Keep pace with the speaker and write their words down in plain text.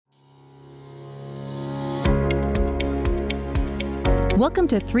Welcome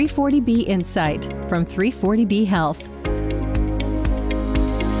to 340B Insight from 340B Health.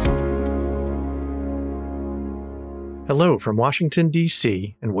 Hello from Washington,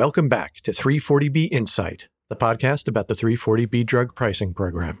 D.C., and welcome back to 340B Insight, the podcast about the 340B drug pricing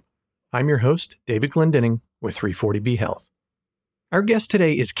program. I'm your host, David Glendinning, with 340B Health. Our guest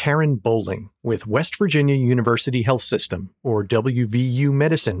today is Karen Bowling with West Virginia University Health System, or WVU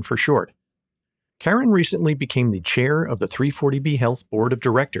Medicine for short. Karen recently became the chair of the 340B Health Board of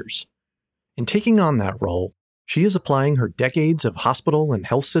Directors. In taking on that role, she is applying her decades of hospital and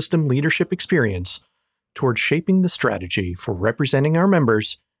health system leadership experience towards shaping the strategy for representing our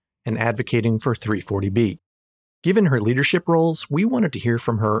members and advocating for 340B. Given her leadership roles, we wanted to hear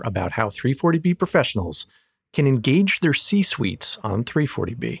from her about how 340B professionals can engage their C-suites on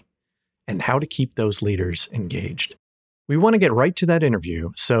 340B and how to keep those leaders engaged. We want to get right to that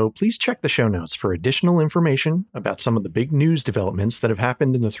interview, so please check the show notes for additional information about some of the big news developments that have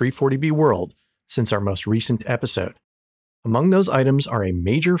happened in the 340B world since our most recent episode. Among those items are a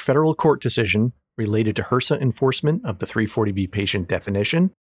major federal court decision related to HRSA enforcement of the 340B patient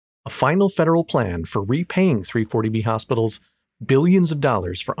definition, a final federal plan for repaying 340B hospitals billions of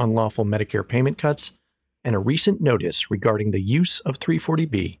dollars for unlawful Medicare payment cuts, and a recent notice regarding the use of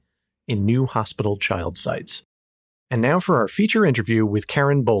 340B in new hospital child sites. And now for our feature interview with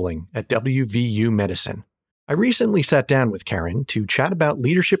Karen Bowling at WVU Medicine. I recently sat down with Karen to chat about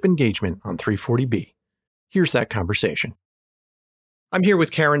leadership engagement on 340B. Here's that conversation. I'm here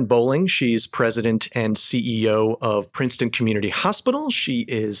with Karen Bowling. She's president and CEO of Princeton Community Hospital. She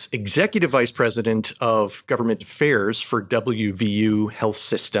is executive vice president of government affairs for WVU Health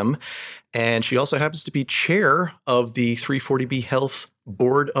System. And she also happens to be chair of the 340B Health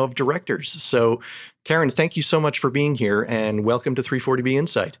Board of Directors. So, Karen, thank you so much for being here and welcome to 340B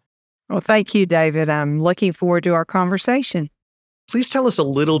Insight. Well, thank you, David. I'm looking forward to our conversation. Please tell us a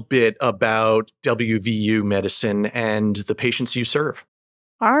little bit about WVU Medicine and the patients you serve.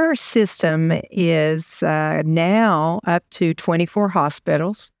 Our system is now up to 24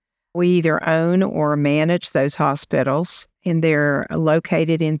 hospitals. We either own or manage those hospitals, and they're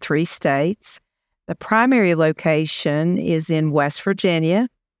located in 3 states. The primary location is in West Virginia.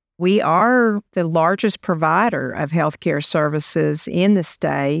 We are the largest provider of healthcare services in the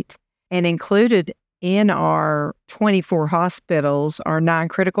state, and included in our 24 hospitals are 9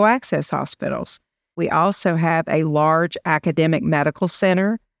 critical access hospitals. We also have a large academic medical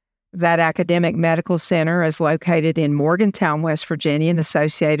center. That academic medical center is located in Morgantown, West Virginia, and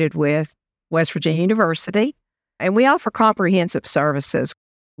associated with West Virginia University. And we offer comprehensive services,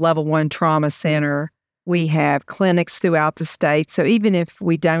 level 1 trauma center. We have clinics throughout the state. So even if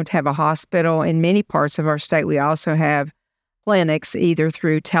we don't have a hospital in many parts of our state, we also have clinics either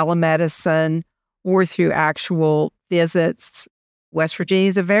through telemedicine or through actual visits. West Virginia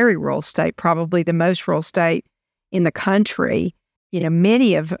is a very rural state, probably the most rural state in the country. You know,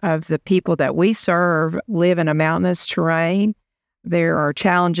 many of the people that we serve live in a mountainous terrain. There are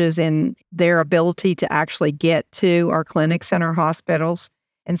challenges in their ability to actually get to our clinics and our hospitals.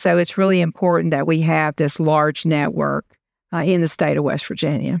 And so it's really important that we have this large network in the state of West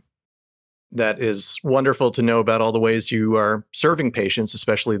Virginia. That is wonderful to know about all the ways you are serving patients,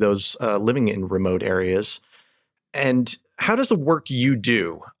 especially those living in remote areas. And how does the work you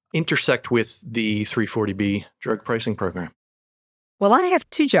do intersect with the 340B drug pricing program? Well, I have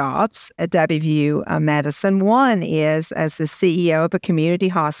 2 jobs at WVU Medicine. One is as the CEO of a community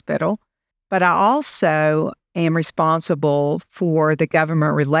hospital, but I also am responsible for the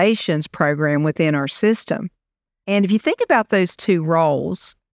government relations program within our system. And if you think about those 2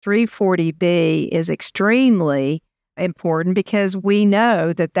 roles, 340B is extremely important because we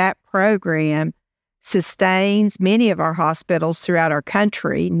know that that program sustains many of our hospitals throughout our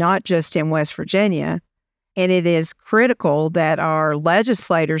country, not just in West Virginia. And it is critical that our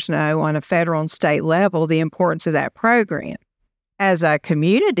legislators know on a federal and state level the importance of that program. As a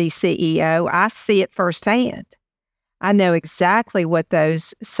community CEO, I see it firsthand. I know exactly what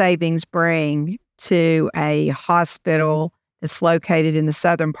those savings bring to a hospital that's located in the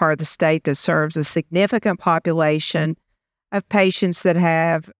southern part of the state that serves a significant population of patients that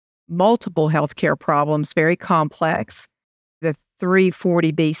have multiple healthcare problems, very complex. The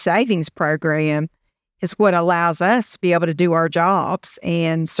 340B savings program is what allows us to be able to do our jobs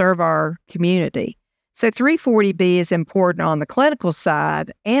and serve our community. So 340B is important on the clinical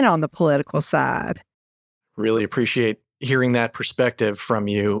side and on the political side. Really appreciate hearing that perspective from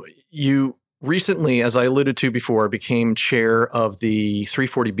you. You recently, as I alluded to before, became chair of the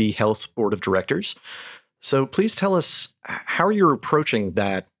 340B Health Board of Directors. So please tell us how you're approaching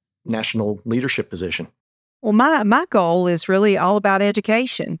that national leadership position. Well, my goal is really all about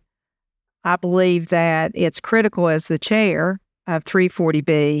education. I believe that it's critical as the chair of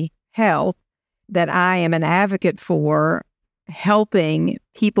 340B Health that I am an advocate for helping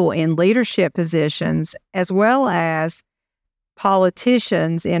people in leadership positions as well as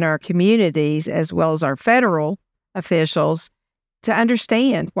politicians in our communities as well as our federal officials to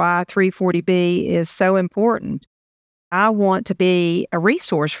understand why 340B is so important. I want to be a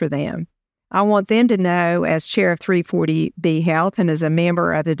resource for them. I want them to know, as chair of 340B Health and as a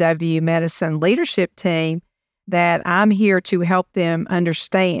member of the WVU Medicine leadership team, that I'm here to help them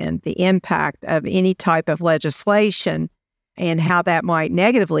understand the impact of any type of legislation and how that might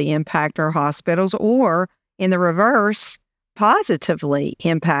negatively impact our hospitals or, in the reverse, positively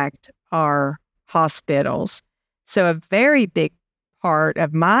impact our hospitals. So a very big part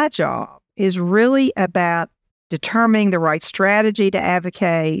of my job is really about determining the right strategy to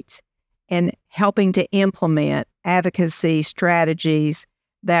advocate and helping to implement advocacy strategies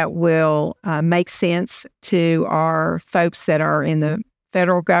that will make sense to our folks that are in the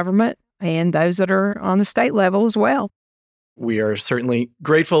federal government and those that are on the state level as well. We are certainly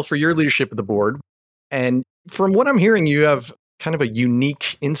grateful for your leadership of the board. And from what I'm hearing, you have kind of a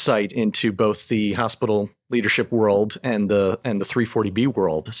unique insight into both the hospital leadership world and the 340B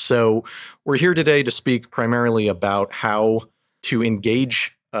world. So we're here today to speak primarily about how to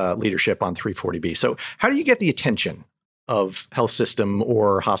engage leadership on 340B. So how do you get the attention of health system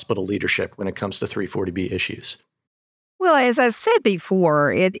or hospital leadership when it comes to 340B issues? Well, as I said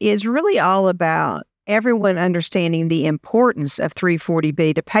before, it is really all about everyone understanding the importance of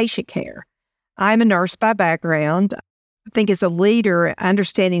 340B to patient care. I'm a nurse by background. I think as a leader,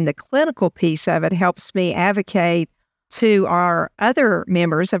 understanding the clinical piece of it helps me advocate to our other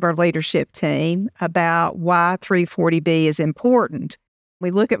members of our leadership team about why 340B is important. We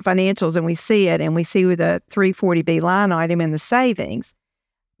look at financials and we see it, and we see the 340B line item and the savings.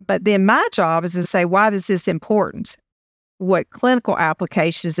 But then my job is to say, why is this important? What clinical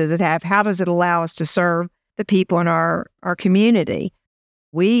applications does it have? How does it allow us to serve the people in our community?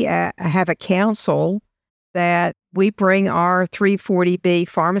 We have a council that we bring our 340B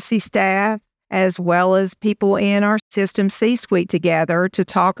pharmacy staff as well as people in our system C-suite together to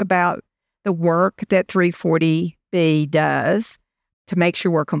talk about the work that 340B does to make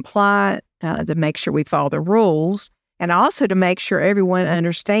sure we're compliant, to make sure we follow the rules, and also to make sure everyone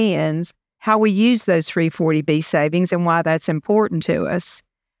understands how we use those 340B savings and why that's important to us.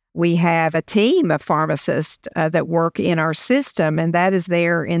 We have a team of pharmacists that work in our system, and that is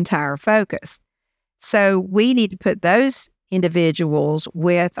their entire focus. So we need to put those individuals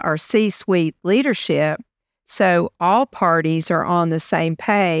with our C-suite leadership so all parties are on the same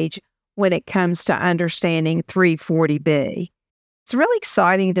page when it comes to understanding 340B. It's really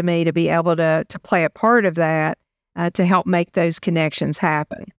exciting to me to be able to play a part of that to help make those connections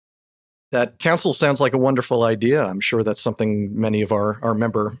happen. That council sounds like a wonderful idea. I'm sure that's something many of our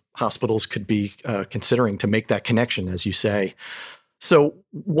member hospitals could be considering to make that connection, as you say. So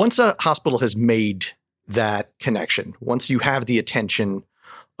once a hospital has made that connection, once you have the attention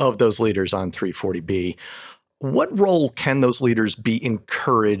of those leaders on 340B, what role can those leaders be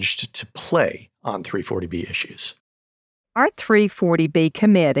encouraged to play on 340B issues? Our 340B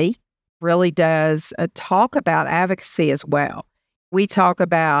committee really does talk about advocacy as well. We talk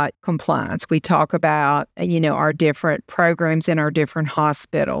about compliance. We talk about, our different programs in our different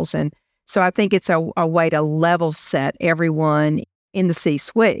hospitals. And so I think it's a way to level set everyone in the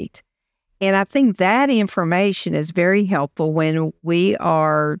C-suite. And I think that information is very helpful when we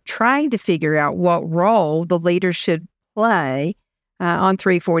are trying to figure out what role the leaders should play on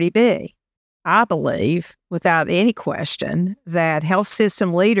 340B. I believe, without any question, that health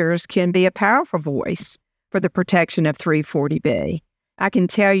system leaders can be a powerful voice for the protection of 340B. I can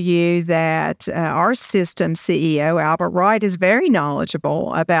tell you that our system CEO, Albert Wright, is very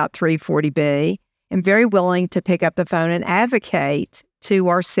knowledgeable about 340B and very willing to pick up the phone and advocate to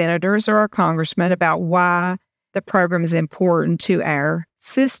our senators or our congressmen about why the program is important to our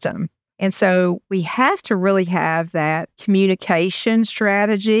system. And so we have to really have that communication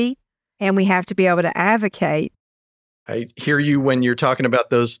strategy, and we have to be able to advocate. I hear you when you're talking about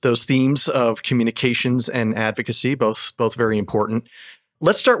those themes of communications and advocacy, both very important.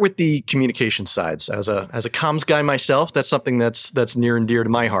 Let's start with the communication sides. As a comms guy myself, that's something that's near and dear to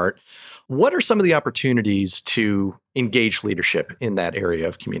my heart. What are some of the opportunities to engage leadership in that area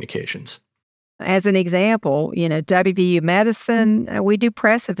of communications? As an example, WVU Medicine, we do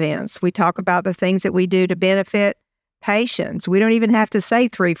press events. We talk about the things that we do to benefit patients. We don't even have to say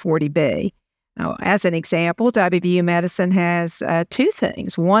 340B. Now, as an example, WVU Medicine has two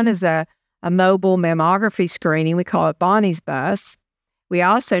things. One is a a mobile mammography screening. We call it Bonnie's Bus. We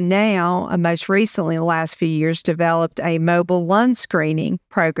also now, most recently in the last few years, developed a mobile lung screening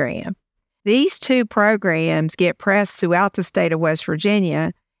program. These two programs get pressed throughout the state of West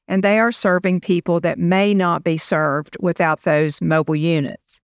Virginia, and they are serving people that may not be served without those mobile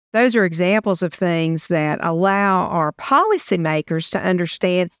units. Those are examples of things that allow our policymakers to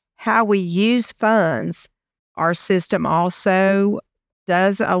understand how we use funds. Our system also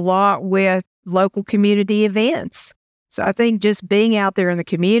does a lot with local community events. So I think just being out there in the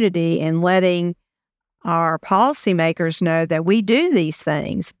community and letting our policymakers know that we do these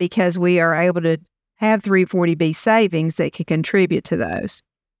things because we are able to have 340B savings that can contribute to those.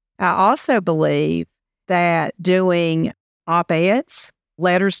 I also believe that doing op-eds,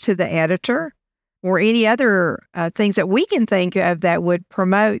 letters to the editor, or any other things that we can think of that would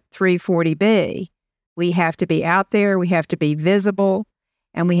promote 340B, we have to be out there, we have to be visible,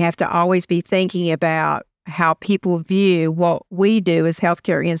 and we have to always be thinking about how people view what we do as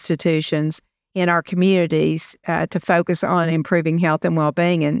healthcare institutions in our communities to focus on improving health and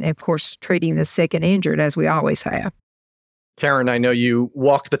well-being and, of course, treating the sick and injured as we always have. Karen, I know you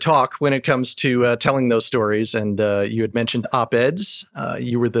walk the talk when it comes to telling those stories, and you had mentioned op-eds.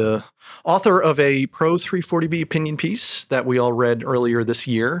 You were the author of a pro-340B opinion piece that we all read earlier this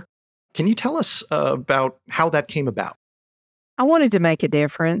year. Can you tell us about how that came about? I wanted to make a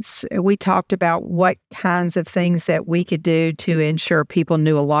difference. We talked about what kinds of things that we could do to ensure people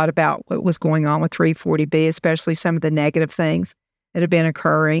knew a lot about what was going on with 340B, especially some of the negative things that have been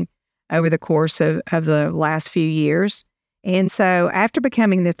occurring over the course of the last few years. And so after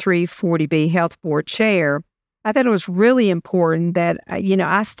becoming the 340B Health Board Chair, I thought it was really important that,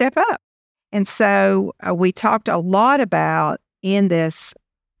 I step up. And so we talked a lot about in this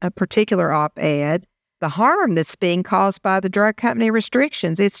particular op-ed, the harm that's being caused by the drug company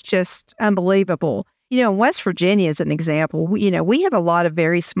restrictions. It's just unbelievable. In West Virginia, as an example, we have a lot of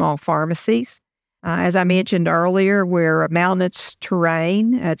very small pharmacies. As I mentioned earlier, we're a mountainous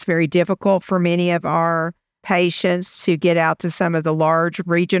terrain. It's very difficult for many of our patients to get out to some of the large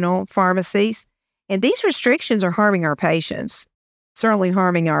regional pharmacies. And these restrictions are harming our patients, certainly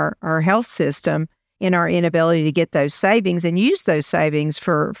harming our health system in our inability to get those savings and use those savings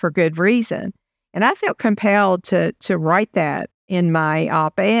for good reason. And I felt compelled to write that in my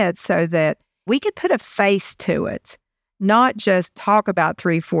op-ed so that we could put a face to it, not just talk about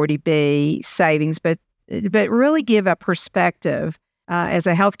 340B savings, but really give a perspective as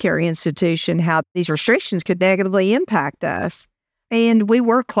a healthcare institution how these restrictions could negatively impact us. And we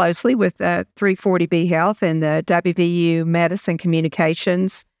work closely with 340B Health and the WVU Medicine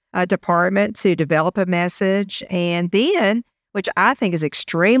Communications Department to develop a message. And then, which I think is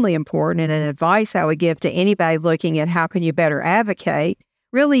extremely important and an advice I would give to anybody looking at how can you better advocate,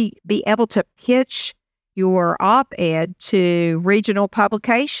 really be able to pitch your op-ed to regional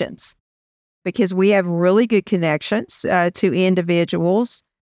publications because we have really good connections to individuals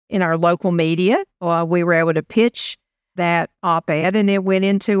in our local media. We were able to pitch that op-ed and it went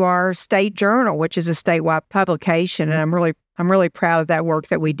into our state journal, which is a statewide publication. And I'm really proud of that work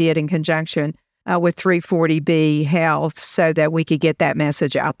that we did in conjunction with 340B Health so that we could get that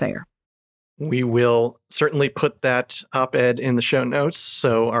message out there. We will certainly put that op-ed in the show notes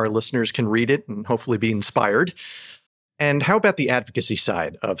so our listeners can read it and hopefully be inspired. And how about the advocacy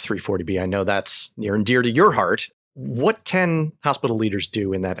side of 340B? I know that's near and dear to your heart. What can hospital leaders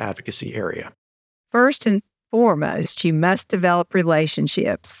do in that advocacy area? First and foremost, you must develop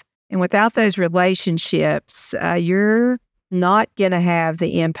relationships. And without those relationships, you're not going to have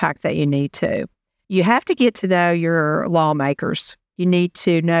the impact that you need to. You have to get to know your lawmakers. You need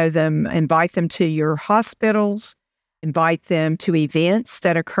to know them, invite them to your hospitals, invite them to events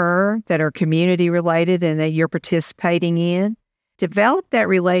that occur that are community related and that you're participating in. Develop that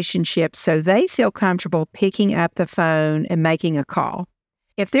relationship so they feel comfortable picking up the phone and making a call.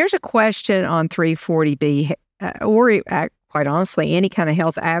 If there's a question on 340B or quite honestly, any kind of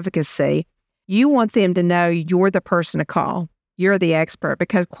health advocacy, you want them to know you're the person to call. You're the expert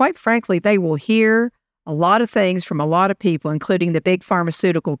because quite frankly, they will hear a lot of things from a lot of people, including the big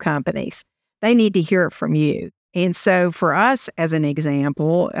pharmaceutical companies. They need to hear it from you. And so for us, as an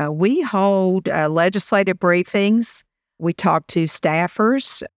example, we hold legislative briefings. We talk to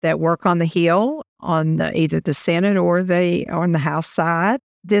staffers that work on the Hill on either the Senate or on the House side.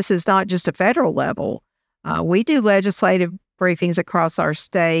 This is not just a federal level. We do legislative briefings across our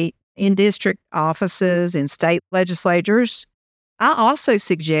state in district offices, in state legislatures. I also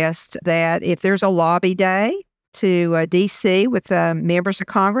suggest that if there's a lobby day to D.C. with members of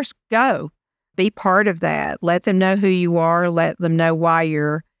Congress, go. Be part of that. Let them know who you are. Let them know why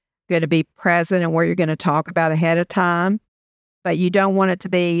you're going to be present and what you're going to talk about ahead of time. But you don't want it to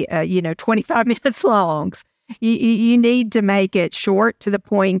be, 25 minutes long. You need to make it short, to the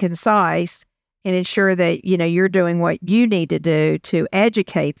point, and concise, and ensure that, you're doing what you need to do to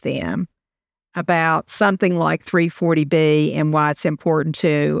educate them about something like 340B and why it's important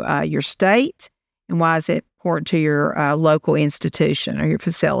to your state and why it's important to your local institution or your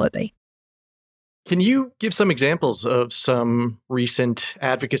facility. Can you give some examples of some recent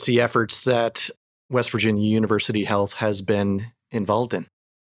advocacy efforts that West Virginia University Health has been involved in?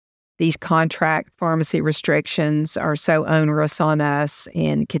 These contract pharmacy restrictions are so onerous on us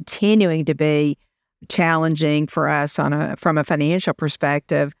and continuing to be challenging for us from a financial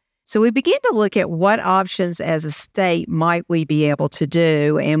perspective. So we began to look at what options as a state might we be able to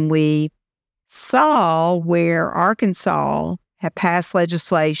do, and we saw where Arkansas had passed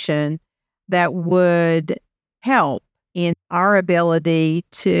legislation that would help in our ability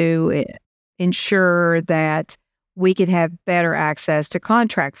to ensure that we could have better access to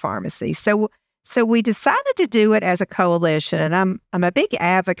contract pharmacy. So we decided to do it as a coalition, and I'm a big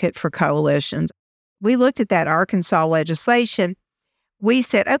advocate for coalitions. We looked at that Arkansas legislation. We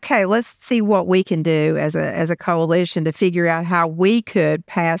said, okay, let's see what we can do as a coalition to figure out how we could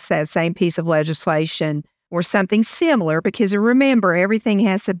pass that same piece of legislation or something similar, because remember, everything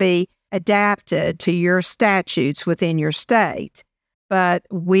has to be adapted to your statutes within your state. But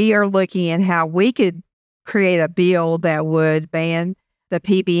we are looking at how we could create a bill that would ban the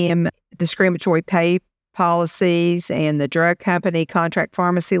PBM discriminatory pay policies and the drug company contract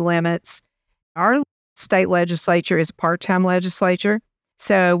pharmacy limits. Our state legislature is a part-time legislature.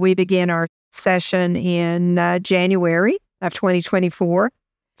 So we began our session in January of 2024.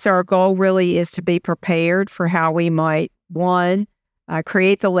 So our goal really is to be prepared for how we might, one,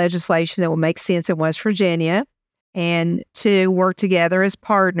 create the legislation that will make sense in West Virginia, and two, work together as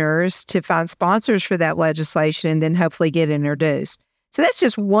partners to find sponsors for that legislation and then hopefully get introduced. So that's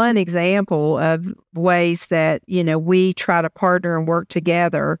just one example of ways that, we try to partner and work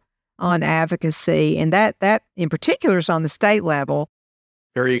together on advocacy. And that in particular is on the state level.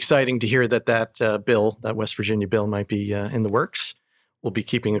 Very exciting to hear that bill, that West Virginia bill, might be in the works. We'll be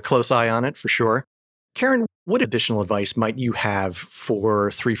keeping a close eye on it for sure. Karen, what additional advice might you have for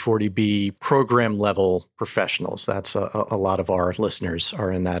 340B program level professionals? That's a lot of our listeners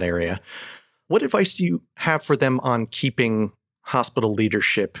are in that area. What advice do you have for them on keeping hospital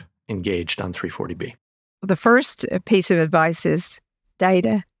leadership engaged on 340B? The first piece of advice is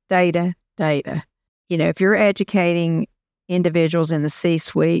data, data, data. If you're educating individuals in the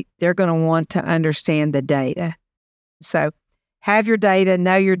C-suite, they're going to want to understand the data. So have your data,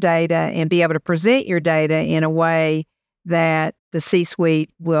 know your data, and be able to present your data in a way that the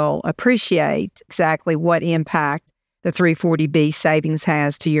C-suite will appreciate exactly what impact the 340B savings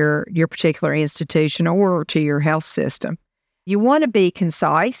has to your particular institution or to your health system. You want to be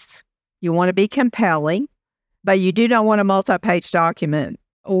concise, you want to be compelling, but you do not want a multi-page document,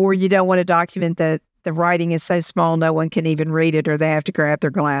 or you don't want a document that the writing is so small no one can even read it or they have to grab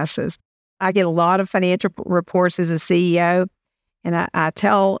their glasses. I get a lot of financial reports as a CEO, and I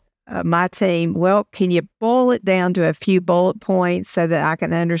tell my team, well, can you boil it down to a few bullet points so that I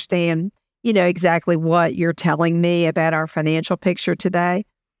can understand, exactly what you're telling me about our financial picture today?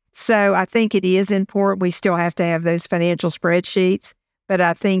 So I think it is important. We still have to have those financial spreadsheets, but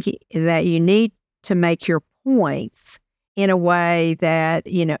I think that you need to make your points in a way that,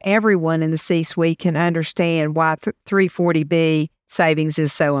 everyone in the C-suite can understand why 340B savings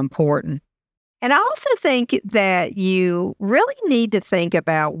is so important. And I also think that you really need to think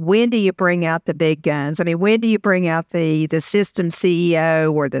about, when do you bring out the big guns? I mean, when do you bring out the system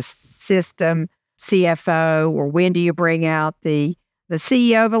CEO or the system CFO, or when do you bring out the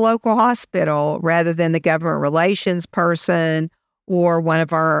CEO of a local hospital rather than the government relations person or one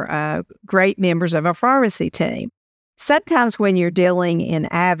of our great members of our pharmacy team? Sometimes when you're dealing in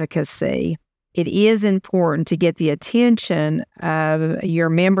advocacy, it is important to get the attention of your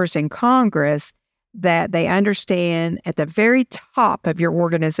members in Congress, that they understand at the very top of your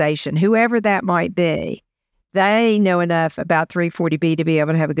organization, whoever that might be, they know enough about 340B to be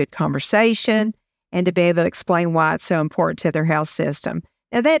able to have a good conversation and to be able to explain why it's so important to their health system.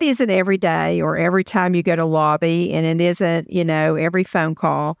 Now, that isn't every day or every time you go to lobby, and it isn't, every phone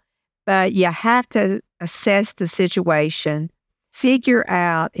call, but you have to assess the situation, figure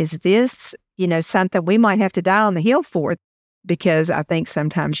out, is this, something we might have to die on the hill for? Because I think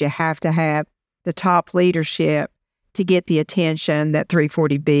sometimes you have to have the top leadership to get the attention that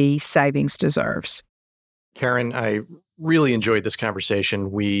 340B savings deserves. Karen, I really enjoyed this conversation.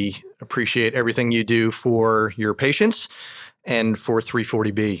 We appreciate everything you do for your patients and for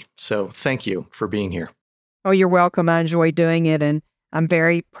 340B. So thank you for being here. Oh, you're welcome. I enjoy doing it, and I'm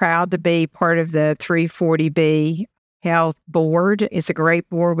very proud to be part of the 340B Health Board. It's a great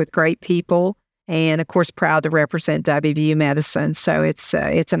board with great people, and of course, proud to represent WVU Medicine. So it's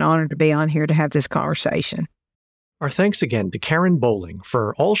an honor to be on here to have this conversation. Our thanks again to Karen Bowling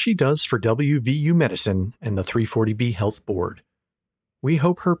for all she does for WVU Medicine and the 340B Health Board. We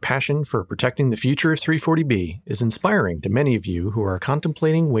hope her passion for protecting the future of 340B is inspiring to many of you who are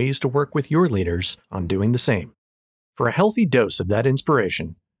contemplating ways to work with your leaders on doing the same. For a healthy dose of that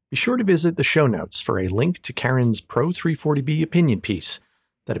inspiration, be sure to visit the show notes for a link to Karen's Pro 340B opinion piece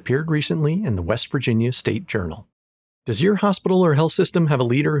that appeared recently in the West Virginia State Journal. Does your hospital or health system have a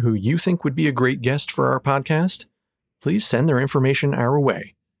leader who you think would be a great guest for our podcast? Please send their information our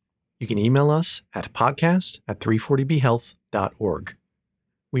way. You can email us at podcast@340bhealth.org.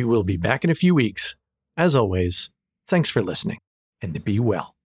 We will be back in a few weeks. As always, thanks for listening, and be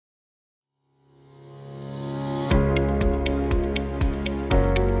well.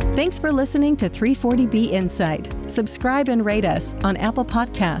 Thanks for listening to 340B Insight. Subscribe and rate us on Apple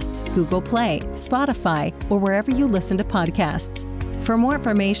Podcasts, Google Play, Spotify, or wherever you listen to podcasts. For more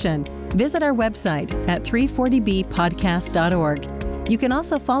information, visit our website at 340bpodcast.org. You can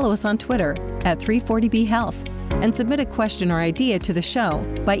also follow us on Twitter at 340bhealth and submit a question or idea to the show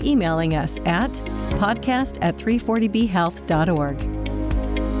by emailing us at podcast@340bhealth.org.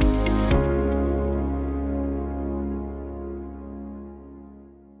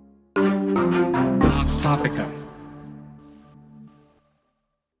 Topica.